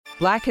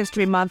Black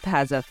History Month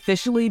has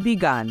officially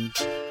begun.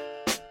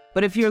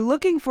 But if you're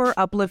looking for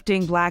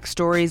uplifting Black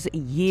stories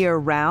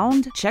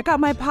year-round, check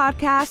out my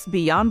podcast,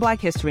 Beyond Black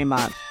History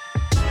Month.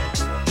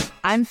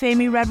 I'm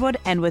Fami Redwood,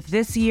 and with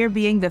this year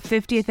being the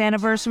 50th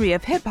anniversary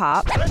of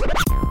hip-hop,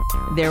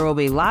 there will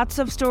be lots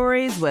of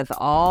stories with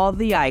all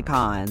the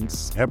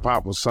icons.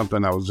 Hip-hop was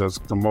something that was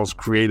just the most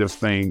creative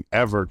thing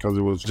ever because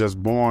it was just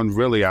born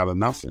really out of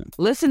nothing.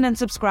 Listen and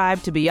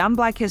subscribe to Beyond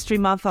Black History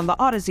Month on the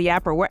Odyssey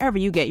app or wherever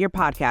you get your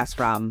podcast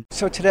from.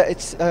 So today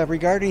it's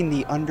regarding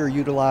the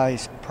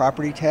underutilized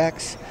property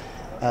tax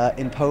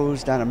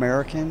imposed on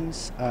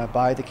Americans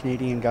by the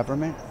Canadian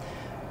government.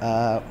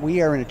 We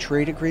are in a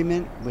trade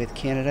agreement with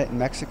Canada and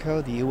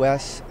Mexico, the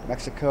U.S.,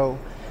 Mexico,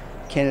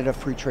 Canada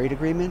Free Trade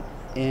Agreement.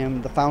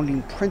 And the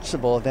founding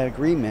principle of that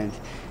agreement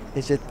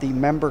is that the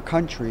member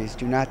countries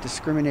do not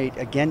discriminate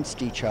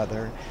against each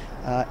other,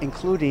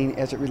 including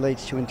as it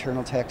relates to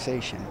internal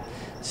taxation.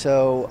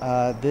 So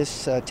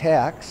this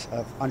tax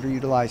of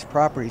underutilized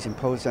properties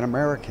imposed on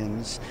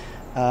Americans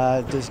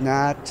does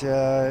not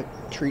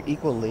treat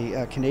equally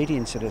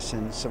Canadian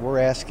citizens. So we're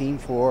asking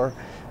for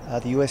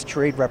the U.S.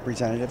 Trade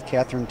Representative,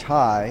 Catherine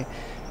Tai,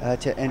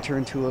 to enter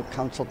into a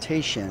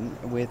consultation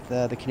with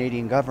the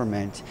Canadian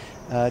government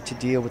to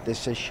deal with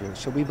this issue.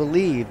 So we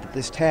believe that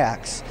this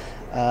tax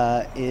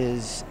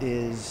is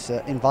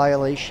in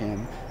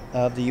violation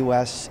of the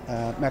U.S.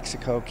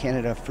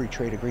 Mexico-Canada Free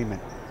Trade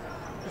Agreement.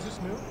 Is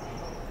this new?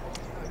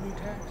 A new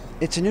tax?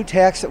 It's a new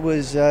tax that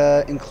was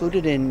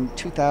included in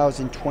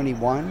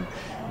 2021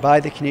 by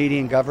the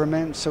Canadian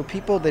government. So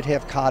people that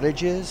have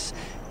cottages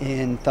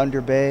in Thunder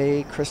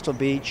Bay, Crystal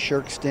Beach,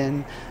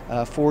 Shirkston,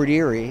 Fort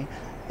Erie,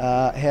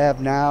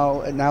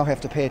 now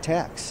have to pay a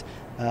tax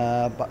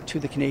to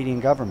the Canadian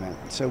government.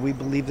 So we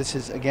believe this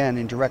is, again,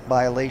 in direct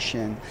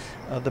violation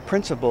of the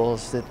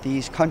principles that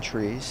these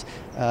countries,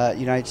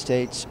 United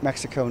States,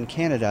 Mexico, and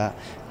Canada,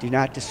 do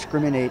not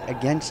discriminate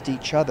against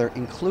each other,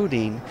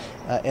 including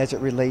as it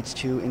relates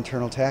to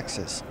internal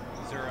taxes.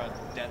 Is there a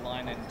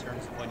deadline in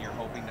terms of when you're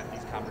hoping that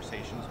these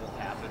conversations will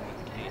happen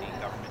with the Canadian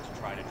government to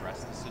try to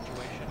address the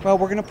situation? Well,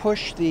 we're going to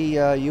push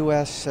the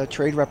U.S.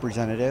 Trade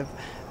Representative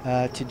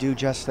to do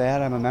just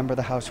that. I'm a member of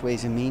the House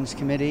Ways and Means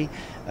Committee.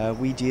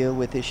 We deal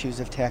with issues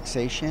of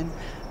taxation.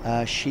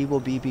 She will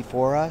be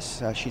before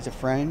us. She's a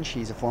friend.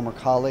 She's a former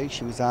colleague.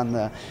 She was on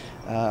the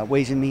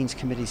Ways and Means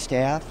Committee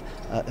staff,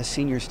 a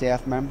senior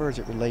staff member as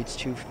it relates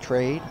to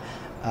trade.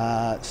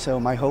 So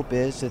my hope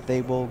is that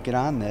they will get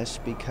on this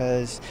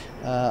because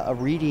a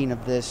reading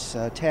of this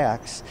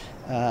tax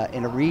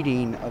and a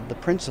reading of the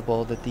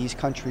principle that these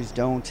countries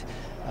don't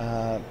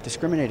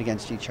discriminate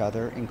against each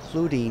other,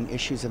 including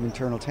issues of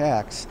internal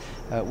tax,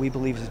 we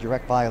believe is a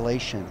direct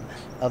violation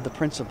of the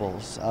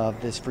principles of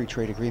this free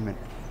trade agreement.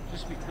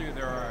 Just to be clear,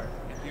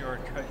 if you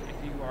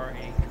are a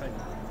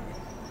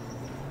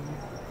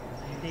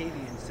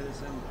Canadian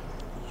citizen,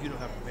 you don't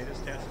have to pay this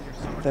tax in your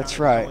summertime. That's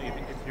right.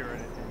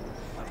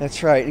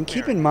 That's right. And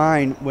keep in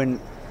mind, when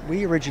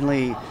we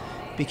originally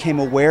became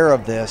aware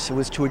of this, it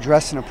was to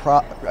address a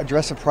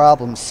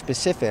problem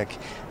specific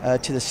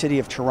to the city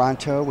of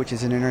Toronto, which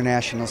is an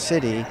international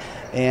city,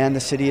 and the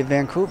city of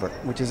Vancouver,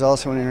 which is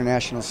also an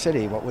international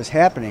city. What was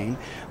happening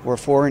were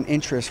foreign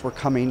interests were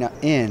coming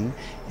in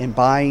and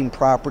buying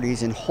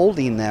properties and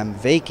holding them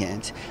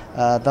vacant,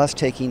 thus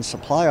taking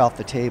supply off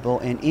the table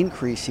and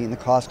increasing the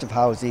cost of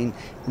housing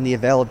and the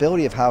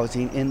availability of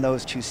housing in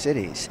those two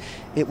cities.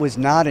 It was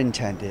not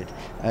intended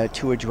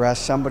to address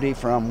somebody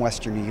from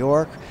Western New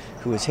York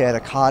who has had a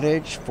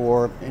cottage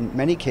for, in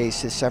many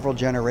cases, several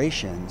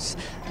generations.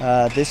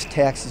 This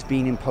tax is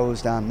being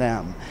imposed on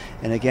them.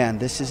 And again,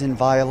 this is in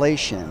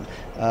violation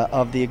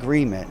of the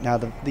agreement. Now,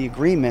 the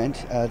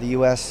agreement, the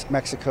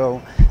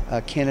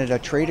U.S.-Mexico-Canada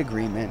trade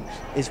agreement,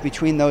 is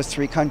between those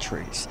three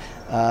countries.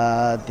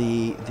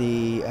 The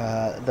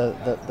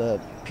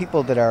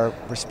people that are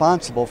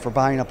responsible for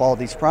buying up all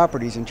these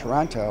properties in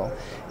Toronto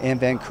and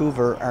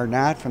Vancouver are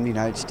not from the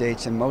United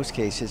States in most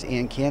cases,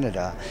 and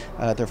Canada.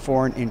 They're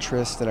foreign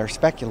interests that are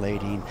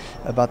speculating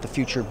about the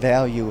future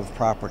value of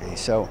property.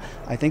 So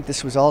I think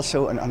this was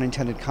also an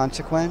unintended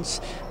consequence,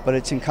 but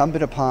it's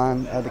incumbent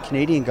upon the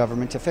Canadian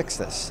government to fix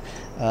this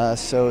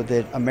so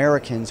that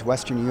Americans,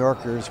 Western New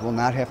Yorkers, will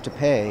not have to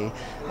pay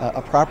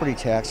a property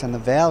tax on the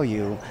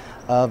value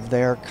of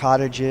their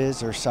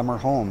cottages or summer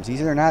homes.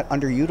 These are not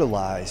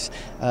underutilized.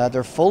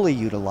 They're fully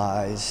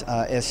utilized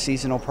as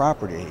seasonal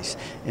properties.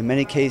 In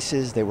many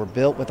cases, they were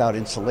built without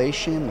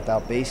insulation,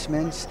 without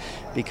basements,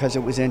 because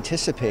it was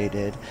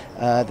anticipated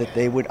that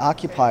they would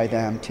occupy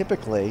them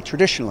typically,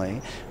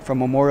 traditionally, from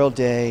Memorial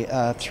Day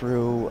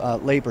through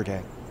Labor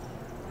Day.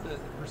 The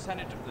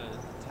percentage of the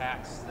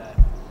tax that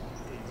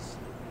is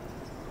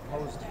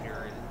proposed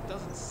here, it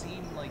doesn't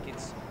seem like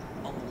it's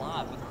a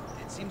lot, but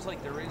it seems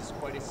like there is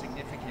quite a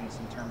significance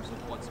in terms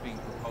of what's being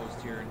proposed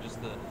here, and just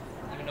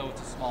even though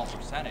it's a small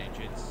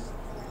percentage,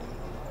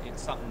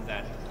 it's something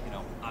that,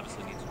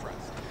 obviously needs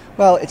addressed?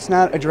 Well, it's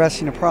not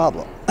addressing a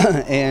problem.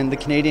 And the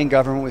Canadian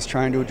government was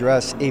trying to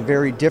address a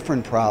very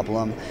different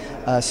problem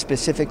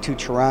specific to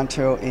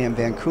Toronto and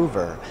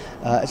Vancouver.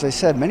 As I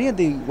said, many of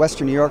the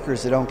Western New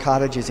Yorkers that own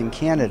cottages in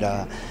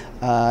Canada,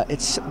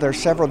 they're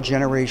several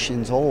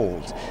generations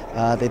old.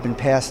 They've been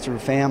passed through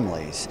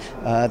families.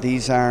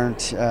 These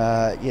aren't,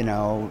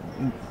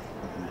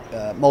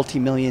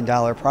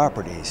 multi-million-dollar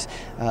properties.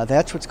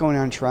 That's what's going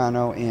on in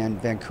Toronto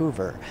and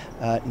Vancouver,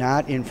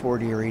 not in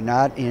Fort Erie,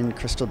 not in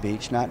Crystal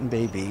Beach, not in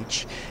Bay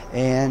Beach.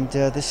 And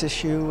this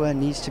issue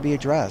needs to be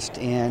addressed.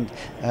 And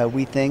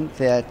we think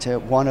that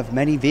one of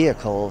many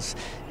vehicles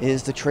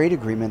is the trade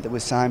agreement that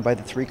was signed by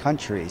the three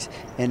countries.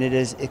 And it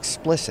is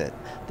explicit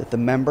that the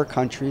member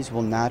countries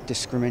will not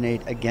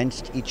discriminate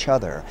against each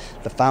other.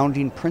 The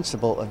founding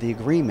principle of the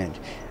agreement,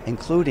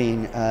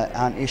 including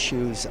on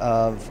issues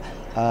of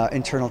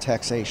internal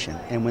taxation.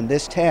 And when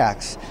this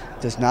tax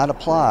does not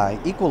apply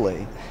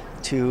equally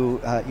to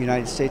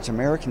United States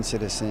American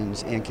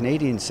citizens and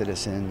Canadian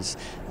citizens,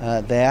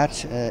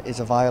 that is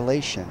a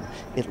violation,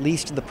 at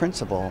least of the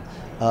principle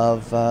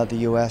of the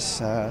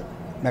U.S.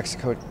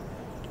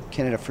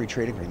 Mexico-Canada Free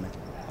Trade Agreement.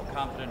 How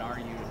confident are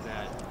you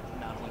that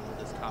not only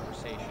will this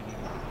conversation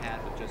be had,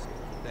 but just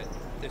that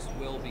this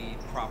will be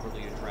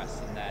properly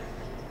addressed and that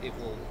it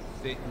will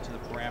fit into the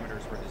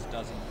parameters where this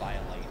doesn't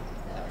violate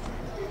that?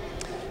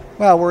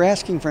 Well, we're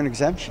asking for an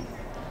exemption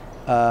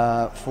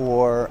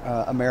for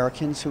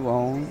Americans who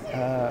own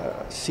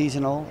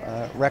seasonal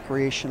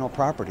recreational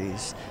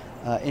properties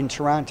in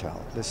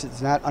Toronto. This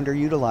is not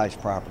underutilized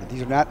property.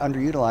 These are not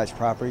underutilized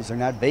properties. They're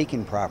not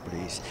vacant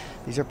properties.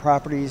 These are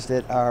properties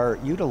that are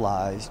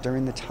utilized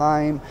during the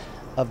time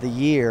of the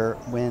year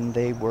when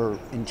they were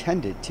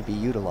intended to be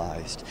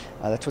utilized.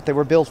 That's what they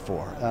were built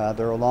for.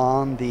 They're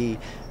along the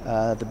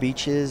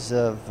beaches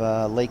of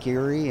Lake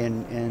Erie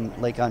and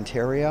Lake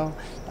Ontario.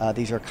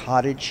 These are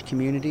cottage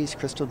communities: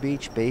 Crystal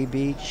Beach, Bay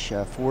Beach,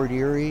 Fort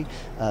Erie,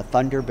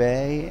 Thunder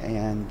Bay,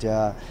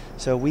 and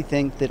so we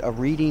think that a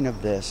reading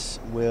of this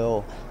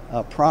will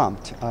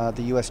prompt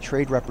the U.S.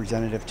 Trade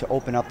Representative to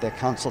open up that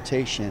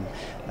consultation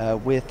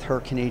with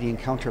her Canadian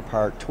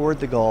counterpart toward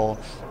the goal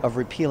of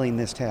repealing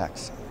this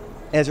tax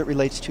as it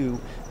relates to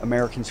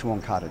Americans who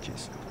own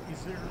cottages.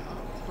 Is there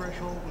a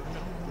threshold of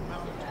minimum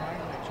amount of time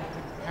that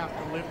you have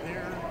to live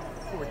there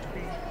for it to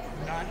be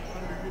not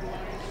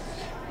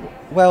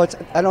underutilized? Well,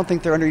 I don't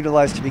think they're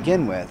underutilized to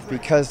begin with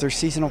because they're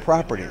seasonal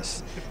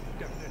properties.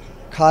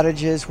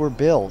 Cottages were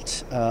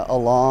built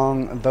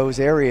along those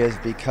areas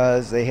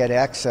because they had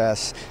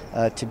access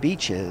to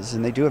beaches,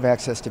 and they do have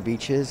access to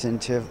beaches and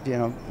to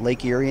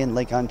Lake Erie and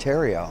Lake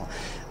Ontario.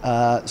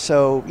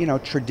 So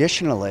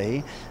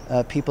traditionally,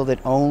 people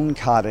that own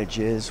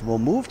cottages will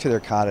move to their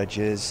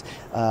cottages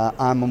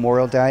on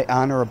Memorial Day,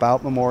 on or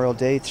about Memorial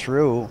Day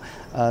through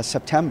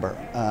September.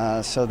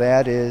 So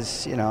that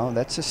is,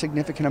 that's a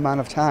significant amount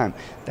of time.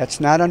 That's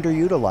not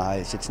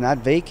underutilized. It's not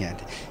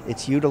vacant.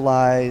 It's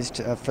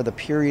utilized for the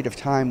period of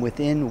time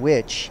within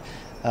which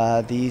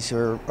these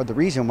are, or the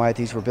reason why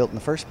these were built in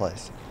the first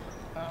place.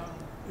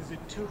 Is it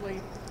too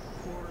late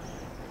for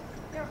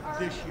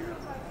this year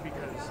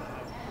because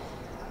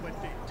what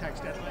the tax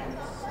deadline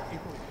is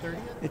April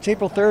 30th? It's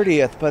April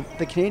 30th, but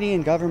the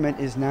Canadian government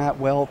is not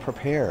well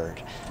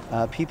prepared.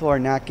 People are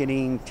not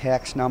getting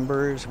tax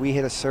numbers. We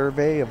had a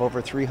survey of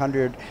over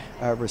 300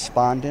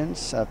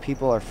 respondents.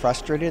 People are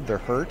frustrated, they're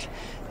hurt,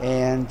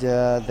 and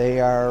they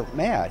are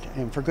mad,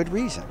 and for good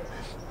reason.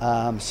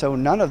 So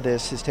none of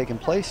this has taken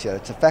place yet.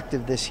 It's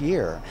effective this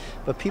year,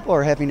 but people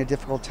are having a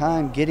difficult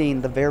time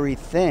getting the very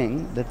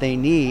thing that they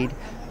need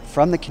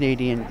from the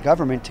Canadian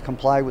government to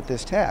comply with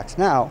this tax.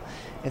 Now,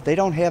 if they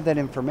don't have that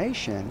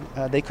information,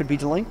 they could be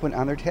delinquent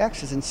on their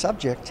taxes and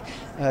subject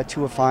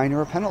to a fine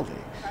or a penalty.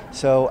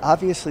 So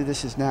obviously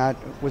this was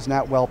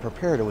not well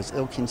prepared. It was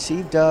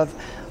ill-conceived of,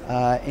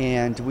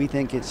 and we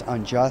think it's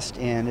unjust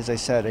and, as I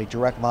said, a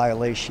direct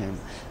violation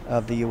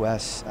of the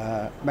U.S.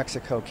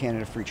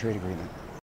 Mexico-Canada Free Trade Agreement.